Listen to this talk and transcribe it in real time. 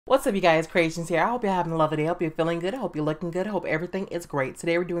What's up, you guys? Creations here. I hope you're having a lovely day. I hope you're feeling good. I hope you're looking good. I hope everything is great.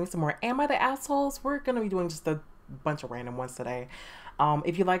 Today we're doing some more Am I the Assholes? We're going to be doing just a bunch of random ones today.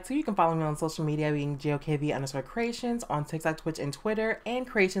 If you'd like to, you can follow me on social media being GOKV_creations on TikTok, Twitch, and Twitter, and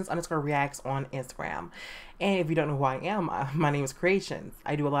creations_reacts on Instagram. And if you don't know who I am, my name is Creations.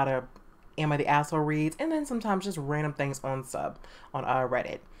 I do a lot of Am I the Asshole reads, and then sometimes just random things on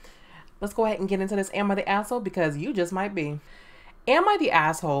Reddit. Let's go ahead and get into this Am I the Asshole, because you just might be. Am I the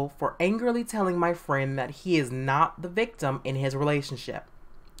asshole for angrily telling my friend that he is not the victim in his relationship?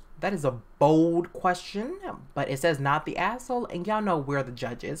 That is a bold question, but it says not the asshole, and y'all know we're the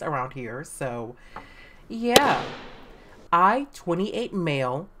judges around here, so yeah. I, 28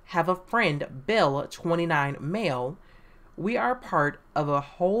 male, have a friend, Bill, 29 male. We are part of a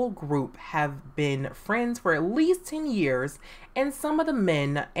whole group, have been friends for at least 10 years, and some of the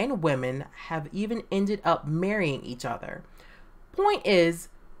men and women have even ended up marrying each other. Point is,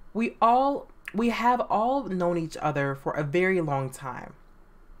 we have all known each other for a very long time.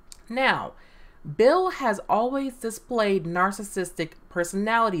 Now, Bill has always displayed narcissistic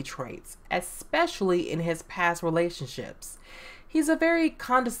personality traits, especially in his past relationships. He's a very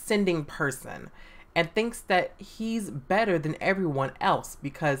condescending person and thinks that he's better than everyone else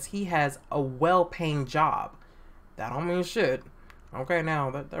because he has a well-paying job. That don't mean shit. Okay, now,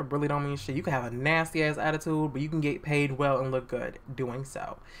 that really don't mean shit. You can have a nasty-ass attitude, but you can get paid well and look good doing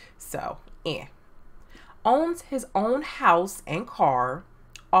so. So, Owns his own house and car,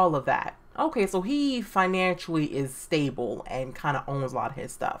 all of that. Okay, so he financially is stable and kind of owns a lot of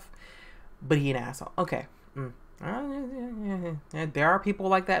his stuff. But he an asshole. Okay. There are people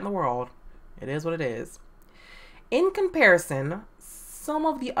like that in the world. It is what it is. In comparison, some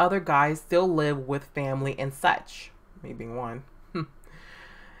of the other guys still live with family and such. Me being one.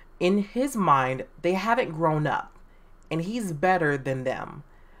 In his mind, they haven't grown up, and he's better than them.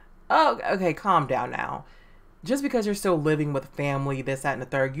 Oh, okay, calm down now. Just because you're still living with family, this, that, and the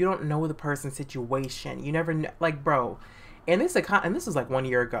third, you don't know the person's situation. You never know, like, bro. And this is like 1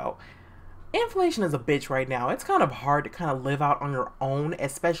 year ago. Inflation is a bitch right now. It's kind of hard to kind of live out on your own,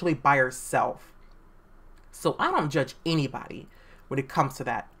 especially by yourself. So I don't judge anybody when it comes to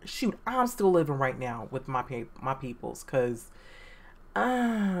that. Shoot, I'm still living right now with my peoples, because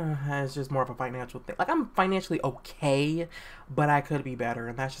it's just more of a financial thing. Like, I'm financially okay, but I could be better,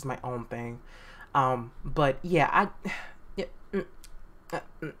 and that's just my own thing. But yeah,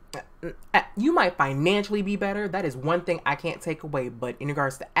 you might financially be better. That is one thing I can't take away. But in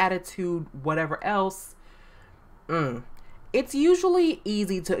regards to attitude, whatever else, it's usually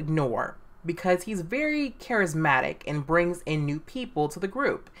easy to ignore because he's very charismatic and brings in new people to the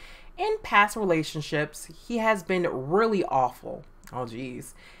group. In past relationships, he has been really awful. Oh,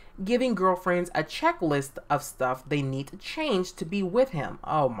 geez. Giving girlfriends a checklist of stuff they need to change to be with him.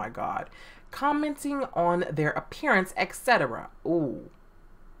 Oh, my God. Commenting on their appearance, etc. Ooh.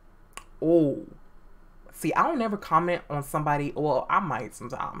 Ooh. See, I don't ever comment on somebody. Well, I might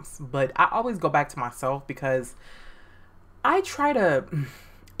sometimes. But I always go back to myself because I try to...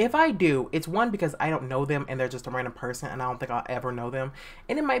 If I do, it's one because I don't know them and they're just a random person and I don't think I'll ever know them.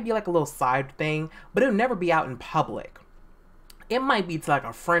 And it might be like a little side thing, but it'll never be out in public. It might be to like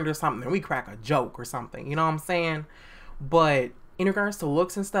a friend or something and we crack a joke or something, you know what I'm saying? But in regards to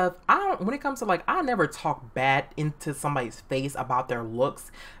looks and stuff, when it comes to like, I never talk bad into somebody's face about their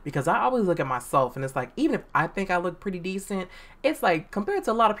looks because I always look at myself and it's like, even if I think I look pretty decent, it's like compared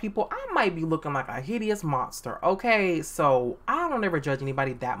to a lot of people, I might be looking like a hideous monster. Okay, so I don't ever judge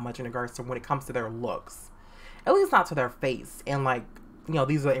anybody that much in regards to when it comes to their looks, at least not to their face and like, you know,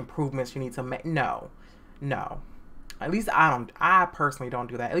 these are improvements you need to make. No. At least I personally don't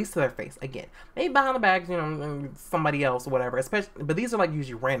do that. At least to their face. Again, maybe behind the back, you know, somebody else or whatever. Especially, but these are like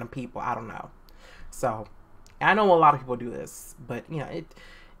usually random people. I don't know. So, I know a lot of people do this, but you know, it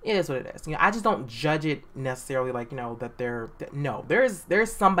is what it is. You know, I just don't judge it necessarily like, you know, that no,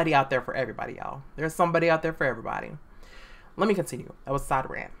 there's somebody out there for everybody, y'all. There's somebody out there for everybody. Let me continue. That was a side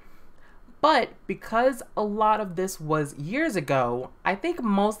rant. But because a lot of this was years ago, I think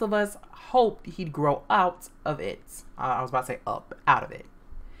most of us hoped he'd grow out of it. I was about to say out of it.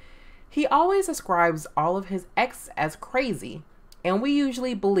 He always describes all of his ex as crazy, and we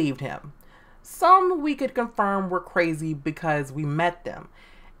usually believed him. Some we could confirm were crazy because we met them.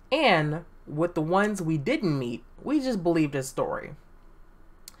 And with the ones we didn't meet, we just believed his story.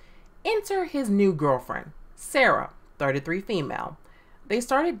 Enter his new girlfriend, Sarah, 33 female. They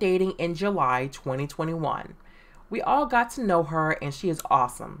started dating in July 2021. We all got to know her and she is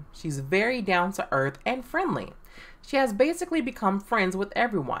awesome. She's very down to earth and friendly. She has basically become friends with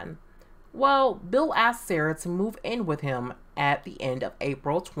everyone. Well, Bill asked Sarah to move in with him at the end of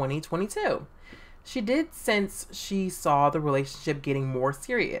April 2022. She did since she saw the relationship getting more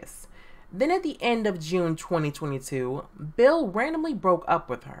serious. Then at the end of June 2022, Bill randomly broke up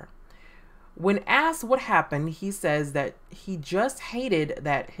with her. When asked what happened, he says that he just hated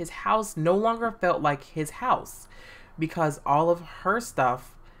that his house no longer felt like his house because all of her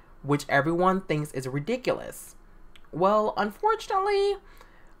stuff, which everyone thinks is ridiculous. Well, unfortunately,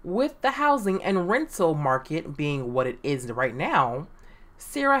 with the housing and rental market being what it is right now,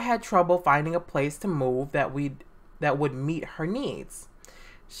 Sarah had trouble finding a place to move that would meet her needs.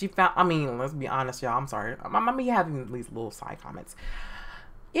 She found, I mean, let's be honest, y'all. I'm sorry. I'm be having these little side comments.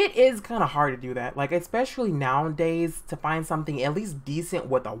 It is kind of hard to do that. Like, especially nowadays, to find something at least decent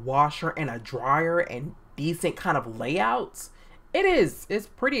with a washer and a dryer and decent kind of layouts. It is. It's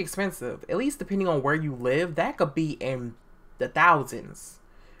pretty expensive. At least depending on where you live, that could be in the thousands.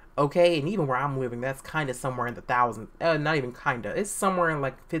 Okay, and even where I'm living, that's kind of somewhere in the thousands. Not even kind of. It's somewhere in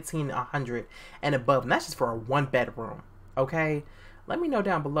like 1,500 and above. And that's just for a 1 bedroom. Okay, let me know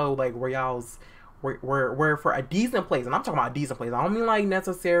down below like where y'all's where for a decent place, and I'm talking about a decent place. I don't mean like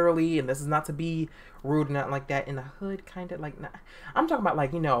necessarily, and this is not to be rude, not like that in the hood, kind of like. Nah. I'm talking about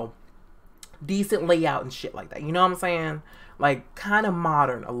like, you know, decent layout and shit like that. You know what I'm saying? Like kind of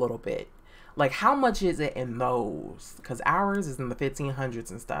modern a little bit. Like, how much is it in those? Because ours is in the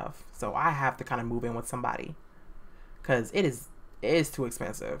 1,500s and stuff. So I have to kind of move in with somebody. Because it is too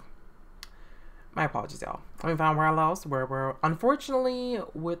expensive. My apologies, y'all. Let me find where I lost. Where unfortunately,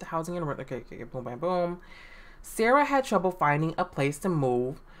 with the housing and rent, okay, boom, bam, boom. Sarah had trouble finding a place to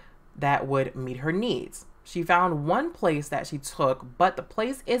move that would meet her needs. She found one place that she took, but the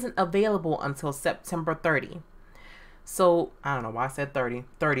place isn't available until September 30. So, I don't know why I said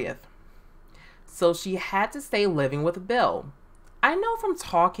 30th. So she had to stay living with Bill. I know from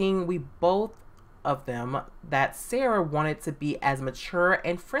talking we both of them that Sarah wanted to be as mature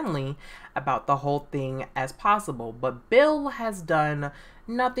and friendly about the whole thing as possible, but Bill has done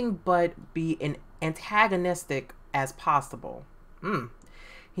nothing but be an antagonistic as possible.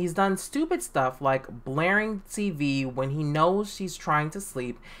 He's done stupid stuff like blaring TV when he knows she's trying to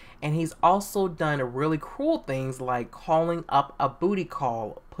sleep, and he's also done really cruel things like calling up a booty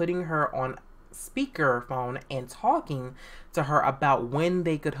call, putting her on speakerphone and talking to her about when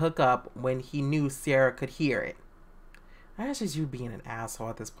they could hook up when he knew Sarah could hear it. That's just you being an asshole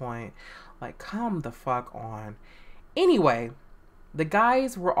at this point. Like, come the fuck on. Anyway, the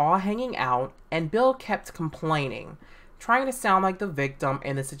guys were all hanging out and Bill kept complaining, trying to sound like the victim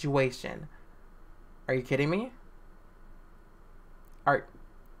in the situation. Are you kidding me? Alright,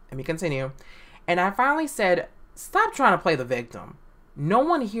 let me continue. And I finally said, stop trying to play the victim. No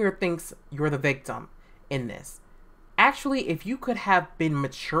one here thinks you're the victim in this. Actually, if you could have been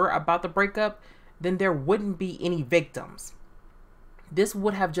mature about the breakup, then there wouldn't be any victims. This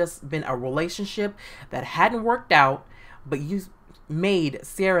would have just been a relationship that hadn't worked out, but you made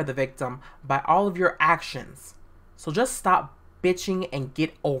Sarah the victim by all of your actions. So just stop bitching and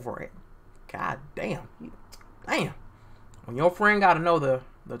get over it. God damn. Damn. When your friend gotta know the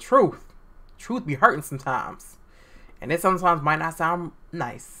truth be hurting sometimes. And it sometimes might not sound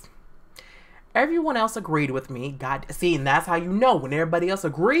nice. Everyone else agreed with me. God, see, and that's how you know when everybody else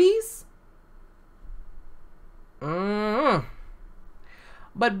agrees. But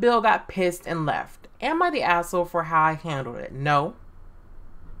Bill got pissed and left. Am I the asshole for how I handled it? No.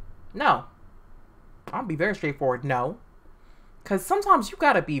 No. I'll be very straightforward. No. Because sometimes you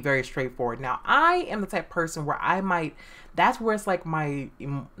gotta be very straightforward. Now, I am the type of person where I might, that's where it's like my,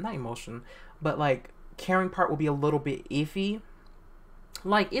 not emotion, but like, caring part will be a little bit iffy.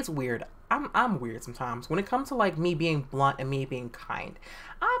 Like, it's weird. I'm weird sometimes when it comes to like me being blunt and me being kind.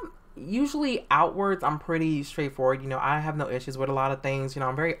 I'm usually outwards, I'm pretty straightforward. You know, I have no issues with a lot of things. You know,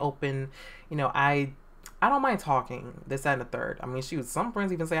 I'm very open. You know, I don't mind talking this, that, and the third. I mean, shoot, some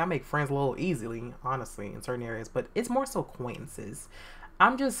friends even say I make friends a little easily, honestly, in certain areas, but it's more so acquaintances.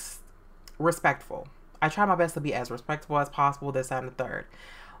 I'm just respectful. I try my best to be as respectful as possible, this, that, and the third.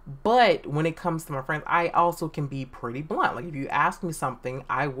 But when it comes to my friends, I also can be pretty blunt. Like, if you ask me something,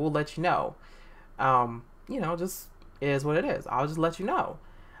 I will let you know. You know, just is what it is. I'll just let you know.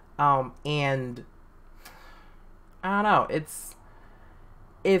 And I don't know. It's,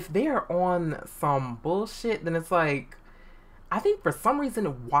 if they're on some bullshit, then it's like, I think for some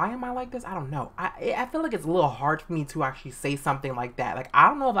reason, why am I like this? I don't know. I feel like it's a little hard for me to actually say something like that. Like, I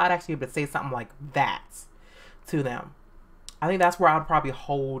don't know if I'd actually be able to say something like that to them. I think that's where I'd probably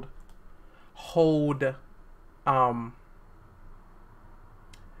hold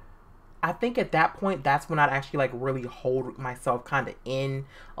I think at that point, that's when I'd actually like really hold myself kind of in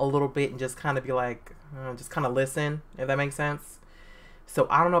a little bit and just kind of be like, just kind of listen, if that makes sense. So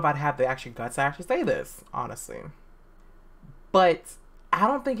I don't know if I'd have the actual guts to actually say this, honestly. But I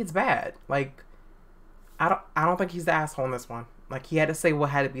don't think it's bad. Like, I don't think he's the asshole in this one. Like, he had to say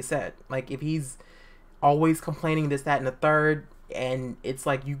what had to be said. Like, if he's always complaining this, that, and the third, and it's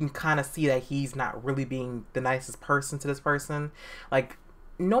like you can kind of see that he's not really being the nicest person to this person. Like,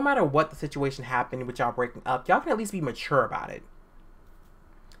 no matter what the situation happened with y'all breaking up, y'all can at least be mature about it.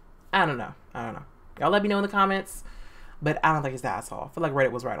 I don't know. Y'all let me know in the comments. But I don't think he's the asshole. I feel like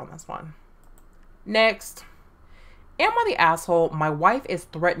Reddit was right on this one. Next. Am I the asshole? My wife is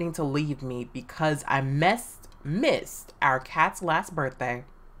threatening to leave me because I missed our cat's last birthday.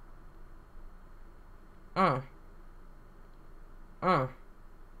 It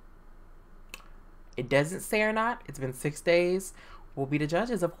doesn't say or not. It's been 6 days. We'll be the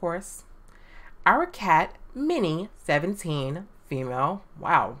judges, of course. Our cat, Minnie, 17, female.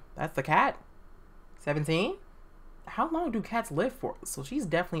 Wow, that's the cat? 17? How long do cats live for? So she's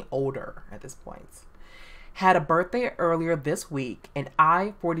definitely older at this point. Had a birthday earlier this week, and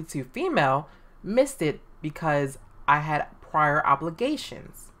I, 42 female, missed it because I had prior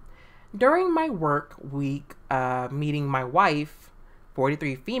obligations. During my work week meeting, my wife,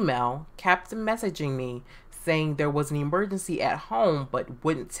 43 female, kept messaging me saying there was an emergency at home but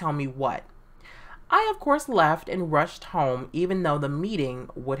wouldn't tell me what. I, of course, left and rushed home even though the meeting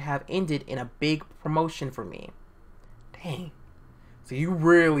would have ended in a big promotion for me. Dang. So you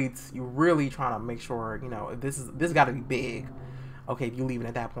really trying to make sure, you know, this got to be big. Okay, if you leaving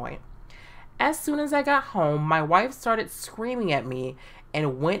at that point. As soon as I got home, my wife started screaming at me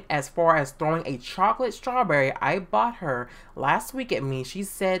and went as far as throwing a chocolate strawberry I bought her last week at me. She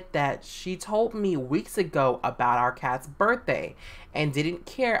said that she told me weeks ago about our cat's birthday and didn't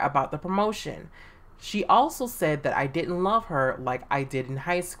care about the promotion. She also said that I didn't love her like I did in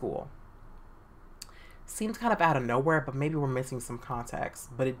high school. Seems kind of out of nowhere, but maybe we're missing some context.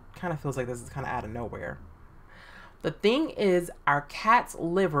 But it kind of feels like this is kind of out of nowhere. The thing is, our cat's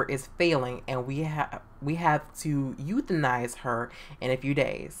liver is failing, and we have to euthanize her in a few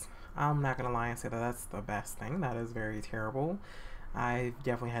days. I'm not gonna lie and say that that's the best thing. That is very terrible. I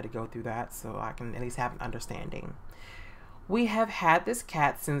definitely had to go through that, so I can at least have an understanding. We have had this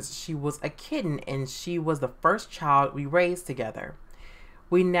cat since she was a kitten, and she was the first child we raised together.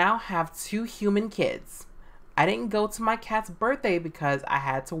 We now have 2 human kids. I didn't go to my cat's birthday because I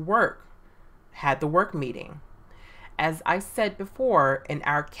had the work meeting. As I said before, and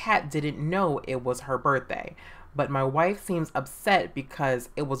our cat didn't know it was her birthday, but my wife seems upset because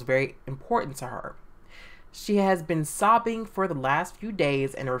it was very important to her. She has been sobbing for the last few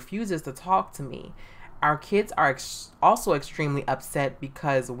days and refuses to talk to me. Our kids are also extremely upset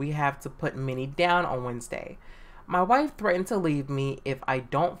because we have to put Minnie down on Wednesday. My wife threatened to leave me if I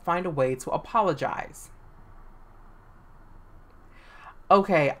don't find a way to apologize.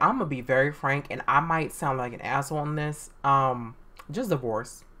 Okay, I'm gonna be very frank, and I might sound like an asshole on this. Just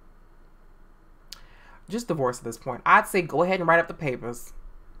divorce. Just divorce at this point. I'd say go ahead and write up the papers.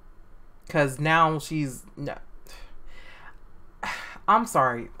 Because now she's... No. I'm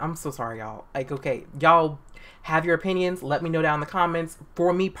sorry. I'm so sorry, y'all. Like, okay, y'all have your opinions. Let me know down in the comments.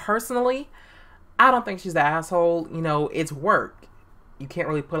 For me personally, I don't think she's the asshole. You know, it's work. You can't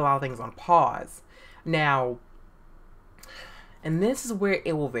really put a lot of things on pause. Now... And this is where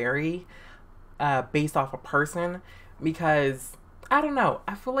it will vary based off a person, because, I don't know,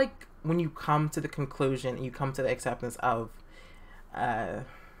 I feel like when you come to the conclusion and you come to the acceptance of a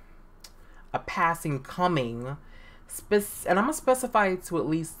passing coming, and I'm going to specify it to at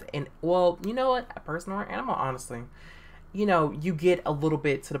least, well, you know what, a person or an animal, honestly, you know, you get a little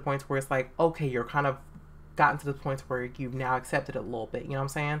bit to the point where it's like, okay, you're kind of gotten to the point where you've now accepted it a little bit, you know what I'm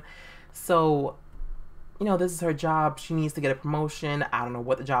saying? So... You know, this is her job. She needs to get a promotion. I don't know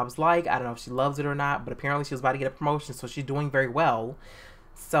what the job's like. I don't know if she loves it or not, but apparently she was about to get a promotion, so she's doing very well.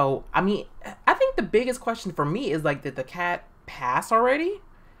 So, I mean, I think the biggest question for me is, like, did the cat pass already?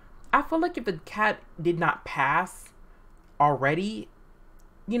 I feel like if the cat did not pass already,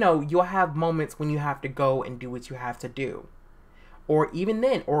 you know, you'll have moments when you have to go and do what you have to do. Or even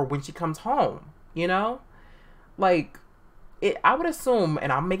then, or when she comes home, you know? Like... I would assume,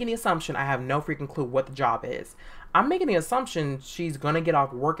 and I'm making the assumption, I have no freaking clue what the job is. I'm making the assumption she's going to get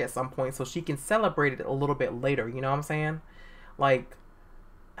off work at some point so she can celebrate it a little bit later. You know what I'm saying? Like,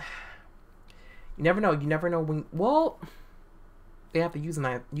 you never know. You never know when, well, they have to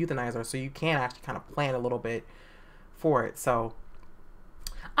euthanize her, so you can actually kind of plan a little bit for it. So,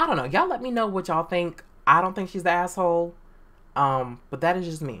 I don't know. Y'all let me know what y'all think. I don't think she's the asshole, but that is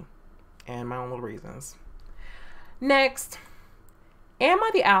just me. and my own little reasons. Next, am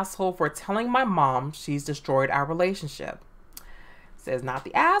I the asshole for telling my mom she's destroyed our relationship? Says not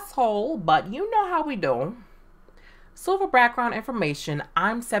the asshole, but you know how we do. So for background information,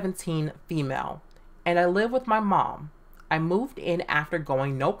 I'm 17, female, and I live with my mom. I moved in after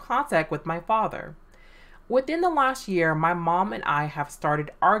going no contact with my father. Within the last year, my mom and I have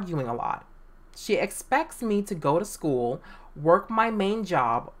started arguing a lot. She expects me to go to school, work my main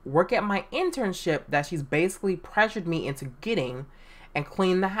job, work at my internship that she's basically pressured me into getting, and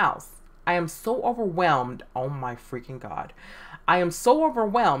clean the house. I am so overwhelmed. Oh my freaking God. I am so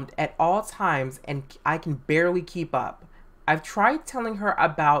overwhelmed at all times and I can barely keep up. I've tried telling her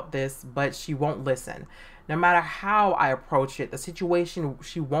about this, but she won't listen. No matter how I approach it, the situation,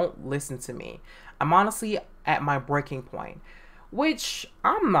 she won't listen to me. I'm honestly at my breaking point, which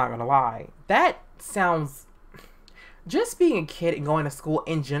I'm not gonna lie, that sounds, just being a kid and going to school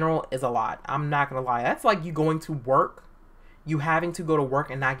in general is a lot. I'm not gonna lie. That's like you going to work, you having to go to work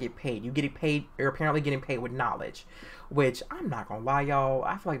and not get paid. You getting paid, you're apparently getting paid with knowledge, which I'm not gonna lie, y'all.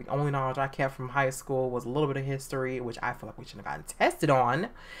 I feel like the only knowledge I kept from high school was a little bit of history, which I feel like we shouldn't have gotten tested on.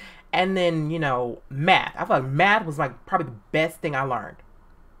 And then, you know, math. I feel like math was like probably the best thing I learned.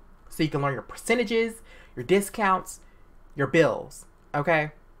 So you can learn your percentages, your discounts, your bills,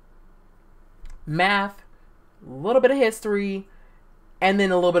 okay? Math, a little bit of history, and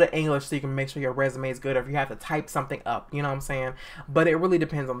then a little bit of English so you can make sure your resume is good, or if you have to type something up, you know what I'm saying? But it really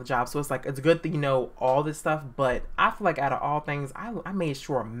depends on the job. So it's like, it's good that you know all this stuff, but I feel like out of all things, I made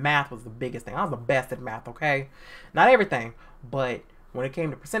sure math was the biggest thing. I was the best at math, okay? Not everything, but when it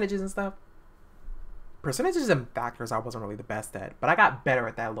came to percentages and stuff, percentages and factors I wasn't really the best at, but I got better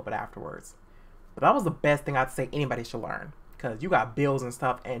at that a little bit afterwards. But that was the best thing I'd say anybody should learn, because you got bills and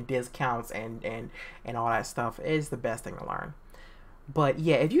stuff and discounts and all that stuff is the best thing to learn. But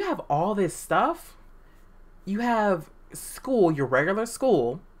yeah, if you have all this stuff, you have school, your regular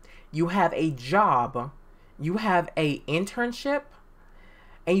school, you have a job, you have a internship,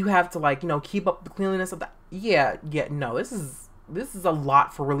 and you have to, like, you know, keep up the cleanliness of the, no, this is a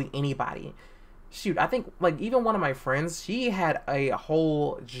lot for really anybody. Shoot, I think, like, even one of my friends, she had a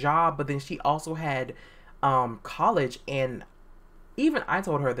whole job, but then she also had college, and even I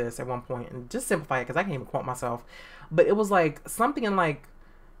told her this at one point, and just simplify it because I can't even quote myself, but it was like something in like,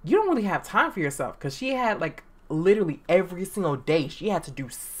 you don't really have time for yourself, because she had like literally every single day she had to do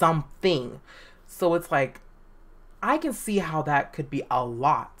something. So it's like, I can see how that could be a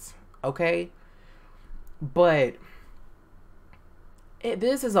lot, okay? But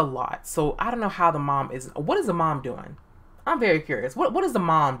this is a lot. So I don't know how the mom is. What is the mom doing? I'm very curious. What is the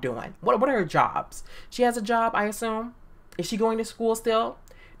mom doing? What are her jobs? She has a job, I assume. Is she going to school still?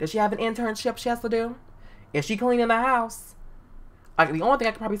 Does she have an internship she has to do? Is she cleaning the house? Like, the only thing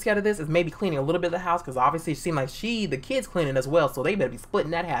I could probably see out of this is maybe cleaning a little bit of the house, because obviously it seemed like the kids cleaning as well, so they better be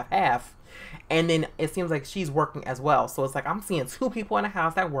splitting that half. And then it seems like she's working as well. So it's like I'm seeing two people in a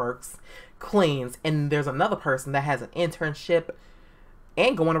house that works, cleans, and there's another person that has an internship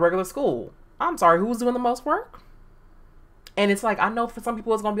and going to regular school. I'm sorry, who's doing the most work? And it's like, I know for some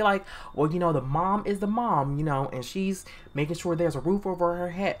people it's going to be like, well, you know, the mom is the mom, you know, and she's making sure there's a roof over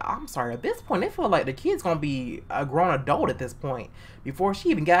her head. I'm sorry, at this point, it feels like the kid's going to be a grown adult at this point before she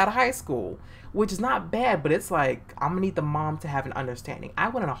even got out of high school, which is not bad, but it's like, I'm going to need the mom to have an understanding. I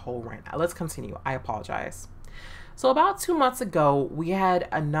went on a whole rant. Let's continue. I apologize. So about 2 months ago, we had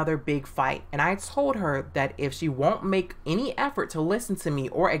another big fight, and I told her that if she won't make any effort to listen to me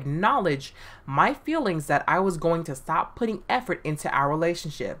or acknowledge my feelings, that I was going to stop putting effort into our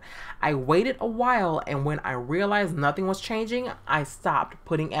relationship. I waited a while, and when I realized nothing was changing, I stopped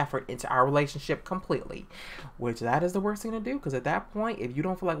putting effort into our relationship completely, which that is the worst thing to do, because at that point, if you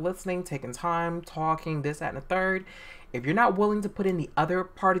don't feel like listening, taking time, talking, this, that, and the third, if you're not willing to put in the other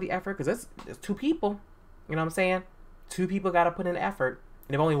part of the effort, because it's two people, you know what I'm saying? Two people got to put in effort.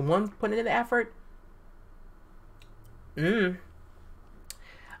 And if only one's putting in the effort, I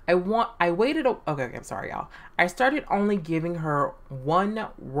waited. Okay, I'm sorry, y'all. I started only giving her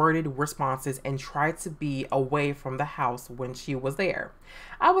one-worded responses and tried to be away from the house when she was there.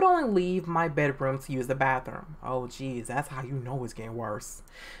 I would only leave my bedroom to use the bathroom. Oh, geez, that's how you know it's getting worse.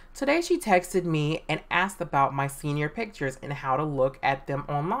 Today, she texted me and asked about my senior pictures and how to look at them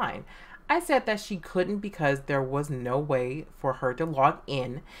online. I said that she couldn't because there was no way for her to log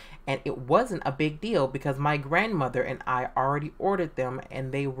in, and it wasn't a big deal because my grandmother and I already ordered them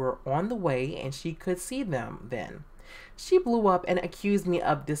and they were on the way and she could see them then. She blew up and accused me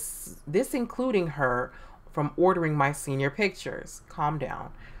of this including her from ordering my senior pictures. Calm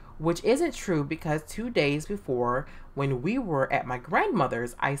down. which isn't true because 2 days before, when we were at my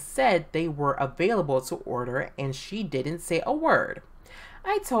grandmother's, I said they were available to order and she didn't say a word.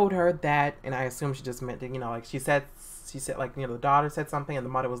 I told her that, and I assume she just meant that, like she said like, the daughter said something and the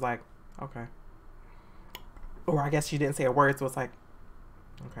mother was like, okay. Or I guess she didn't say a word, so it's like,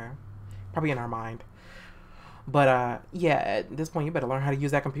 okay. Probably in her mind. But yeah, at this point you better learn how to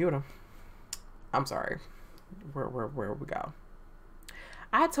use that computer. I'm sorry. Where we go?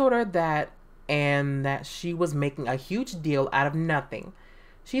 I told her that, and that she was making a huge deal out of nothing.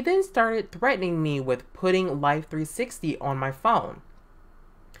 She then started threatening me with putting Life 360 on my phone.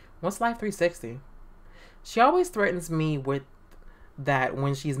 What's Life 360? She always threatens me with that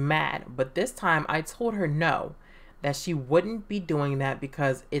when she's mad, but this time I told her no, that she wouldn't be doing that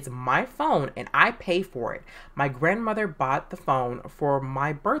because it's my phone and I pay for it. My grandmother bought the phone for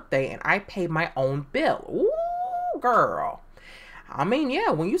my birthday and I pay my own bill. Ooh, girl. I mean,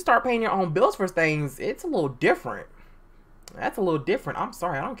 yeah, when you start paying your own bills for things, it's a little different. That's a little different. I'm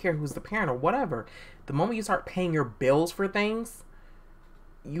sorry. I don't care who's the parent or whatever. The moment you start paying your bills for things,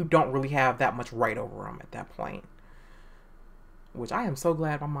 you don't really have that much right over them at that point. Which I am so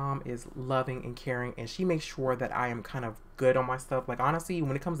glad my mom is loving and caring, and she makes sure that I am kind of good on my stuff. Like, honestly,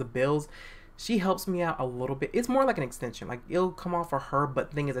 when it comes to bills, she helps me out a little bit. It's more like an extension. Like, it'll come off for her, but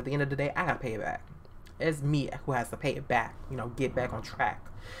the thing is, at the end of the day, I gotta pay it back. It's me who has to pay it back, get back on track.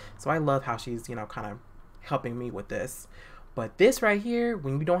 So I love how she's, kind of helping me with this. But this right here,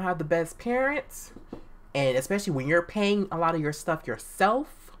 when you don't have the best parents, and especially when you're paying a lot of your stuff yourself,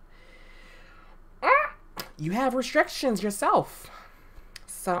 you have restrictions yourself.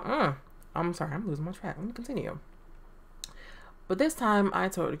 So, I'm sorry, I'm losing my track. Let me continue. But this time I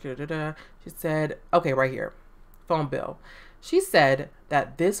told her, she said, okay, right here, phone bill. She said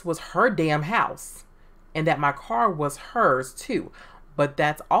that this was her damn house and that my car was hers too. But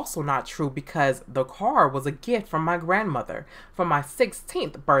that's also not true because the car was a gift from my grandmother for my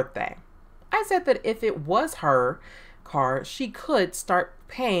 16th birthday. I said that if it was her car, she could start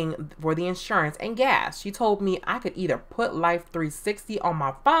paying for the insurance and gas. She told me I could either put Life 360 on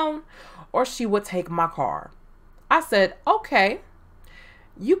my phone or she would take my car. I said, okay,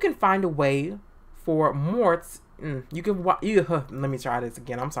 you can find a way for more. Let me try this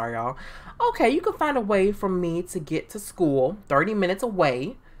again. I'm sorry, y'all. Okay, you can find a way for me to get to school 30 minutes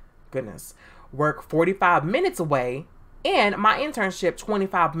away. Goodness. Work 45 minutes away and my internship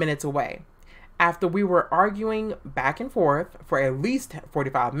 25 minutes away. After we were arguing back and forth for at least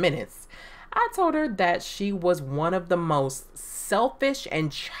 45 minutes, I told her that she was one of the most selfish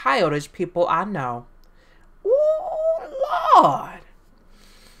and childish people I know. Ooh, Lord.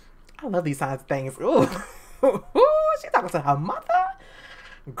 I love these kinds of things. Ooh. She talking to her mother?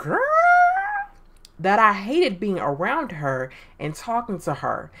 Girl. That I hated being around her and talking to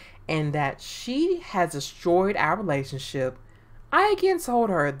her, and that she has destroyed our relationship. I again told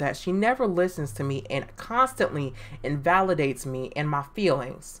her that she never listens to me and constantly invalidates me and my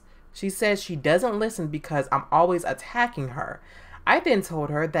feelings. She says she doesn't listen because I'm always attacking her. I then told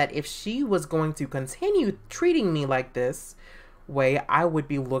her that if she was going to continue treating me like this way, I would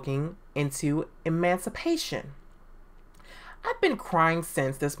be looking into emancipation. I've been crying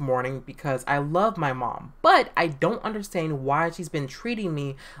since this morning because I love my mom, but I don't understand why she's been treating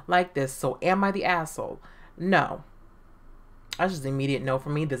me like this. So am I the asshole? No. That's just an immediate no for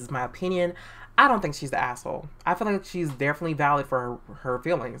me. This is my opinion. I don't think she's the asshole. I feel like she's definitely valid for her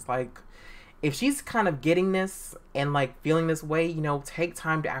feelings. Like, if she's kind of getting this and like feeling this way, take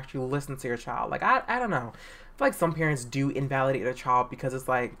time to actually listen to your child. Like, I don't know. I feel like some parents do invalidate their child because it's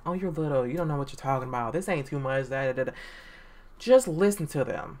like, oh, you're little. You don't know what you're talking about. This ain't too much. Just listen to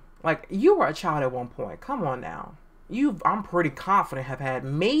them. Like, you were a child at one point. Come on now. I'm pretty confident have had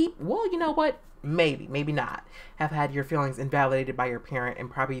maybe not, have had your feelings invalidated by your parent and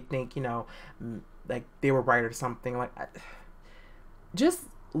probably think, like they were right or something. Like, just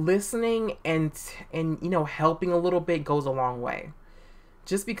listening and helping a little bit goes a long way.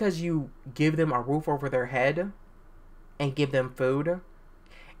 Just because you give them a roof over their head and give them food,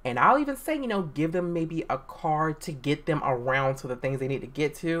 and I'll even say, give them maybe a car to get them around to the things they need to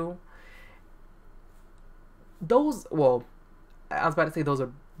get to. I was about to say those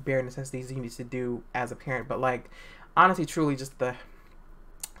are bare necessities you need to do as a parent, but like, honestly, truly, just the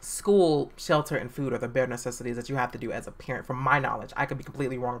school, shelter, and food are the bare necessities that you have to do as a parent, from my knowledge. I could be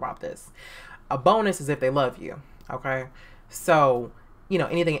completely wrong about this. A bonus is if they love you, okay? So,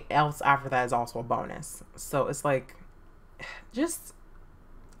 anything else after that is also a bonus. So it's like, just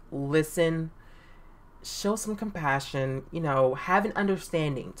listen show some compassion, you know, have an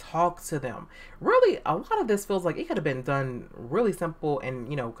understanding, talk to them. Really, a lot of this feels like it could have been done really simple and,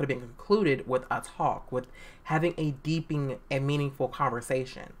 you know, could have been concluded with a talk, with having a deeping and meaningful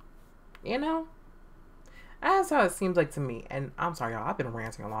conversation. You know? That's how it seems like to me. And I'm sorry, y'all, I've been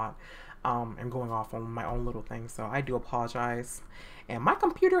ranting a lot and going off on my own little things. So I do apologize. And my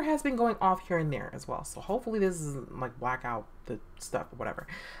computer has been going off here and there as well. So hopefully this isn't like black out the stuff or whatever.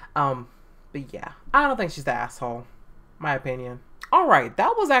 But yeah, I don't think she's the asshole. My opinion. All right,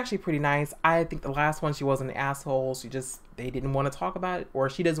 that was actually pretty nice. I think the last one, she wasn't an asshole. They didn't want to talk about it, or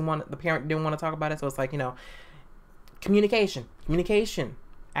the parent didn't want to talk about it. So it's like, you know, communication,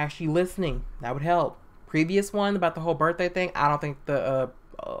 actually listening. That would help. Previous one about the whole birthday thing, I don't think the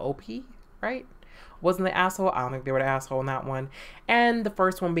OP, right, wasn't the asshole. I don't think they were the asshole in that one. And the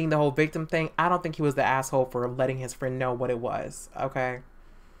first one being the whole victim thing, I don't think he was the asshole for letting his friend know what it was. Okay.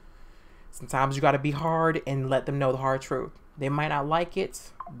 Sometimes you got to be hard and let them know the hard truth. They might not like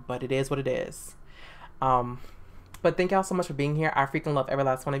it, but it is what it is. But thank y'all so much for being here. I freaking love every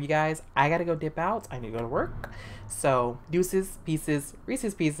last one of you guys. I got to go dip out. I need to go to work. So deuces, pieces,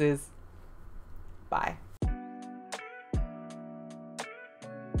 Reese's Pieces. Bye.